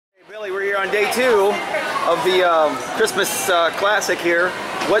on day 2 of the Christmas Classic here.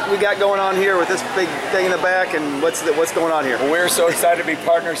 What we got going on here with this big thing in the back, and what's going on here? Well, we're so excited to be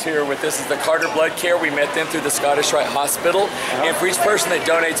partners here with this is the Carter Blood Care. We met them through the Scottish Rite Hospital, and for each person that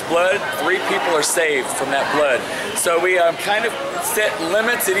donates blood, 3 people are saved from that blood. So we kind of set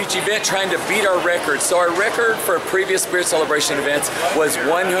limits at each event, trying to beat our record. So our record for previous Spirit Celebration events was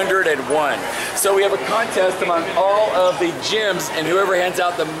 101. So we have a contest among all of the gyms, and whoever hands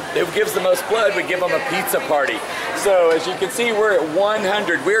out who gives the most blood, we give them a pizza party. So as you can see, we're at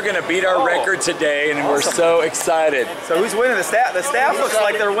 100. We're going to beat our record today, and we're so excited. So who's winning? The staff? The staff looks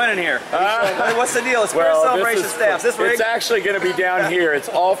like they're winning here. What's the deal? It's Spirit Celebration staff. Is this rigged? It's actually going to be down here. It's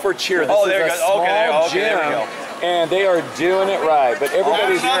all for cheer. This there is you go. small gym, there we go. and they are doing it right. But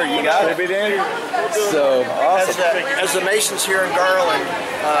everybody's here. You got it. So awesome. As the Masons here in Garland,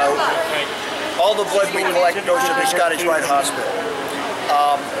 all the blood we collect goes to the Scottish Rite Hospital.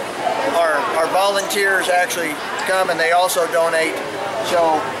 Our volunteers actually come and they also donate.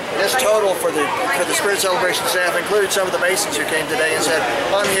 So this total for the Spirit Celebration staff included some of the Masons who came today and said,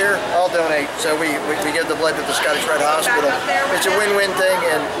 "I'm here, I'll donate." So we give the blood to the Scottish Rite Hospital. It's a win-win thing,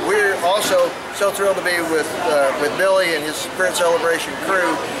 and we're also so thrilled to be with Billy and his Spirit Celebration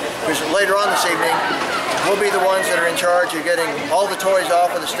crew, because later on this evening we'll be the ones that are in charge of getting all the toys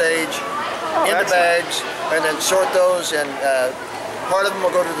off of the stage into bags, and then sort those, and part of them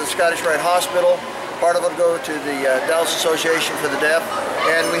will go to the Scottish Rite Hospital. Part of it will go to the Dallas Association for the Deaf,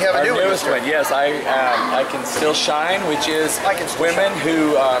 and we have a newest one. Yes, I Can Still Shine, which is women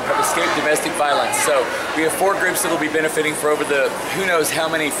who have escaped domestic violence. So we have 4 groups that will be benefiting for over the who knows how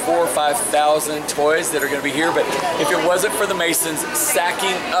many 4,000 or 5,000 toys that are going to be here. But if it wasn't for the Masons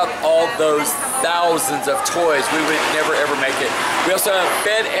sacking up all those thousands of toys, we would never ever make it. We also have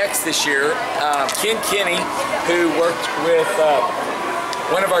FedEx this year. Ken Kinney, who worked with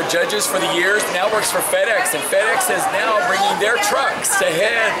one of our judges for the years, now works for FedEx, and FedEx is now bringing their trucks to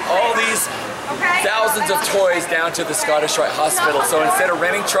head all these thousands of toys down to the Scottish Rite Hospital. So instead of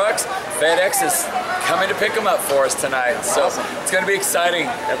renting trucks, FedEx is coming to pick them up for us tonight. So it's going to be exciting.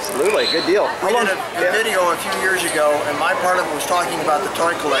 Absolutely, good deal. We did a video a few years ago, and my part of it was talking about the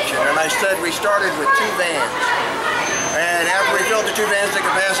toy collection, and I said we started with 2 vans. And after we filled the 2 vans to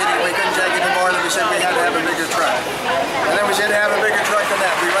capacity, we couldn't take any more, and we said we had to have a bigger truck. And then we said to have a bigger truck than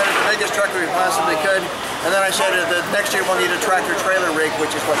that. We rented the biggest truck we possibly could. And then I said that next year we'll need a tractor trailer rig,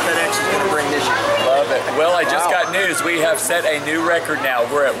 which is what FedEx is going to bring this year. Love it. Well, I just got news. We have set a new record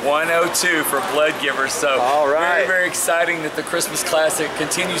now. We're at 102 for blood givers. So very, very exciting that the Christmas Classic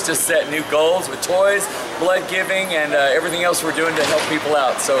continues to set new goals with toys, blood giving, and everything else we're doing to help people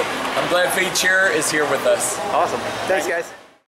out. So I'm glad Feed Cheer is here with us. Awesome. Thanks, guys.